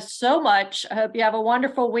you guys so much. I hope you have a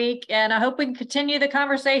wonderful week, and I hope we can continue the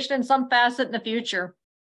conversation in some facet in the future.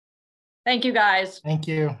 Thank you, guys. Thank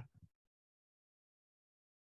you.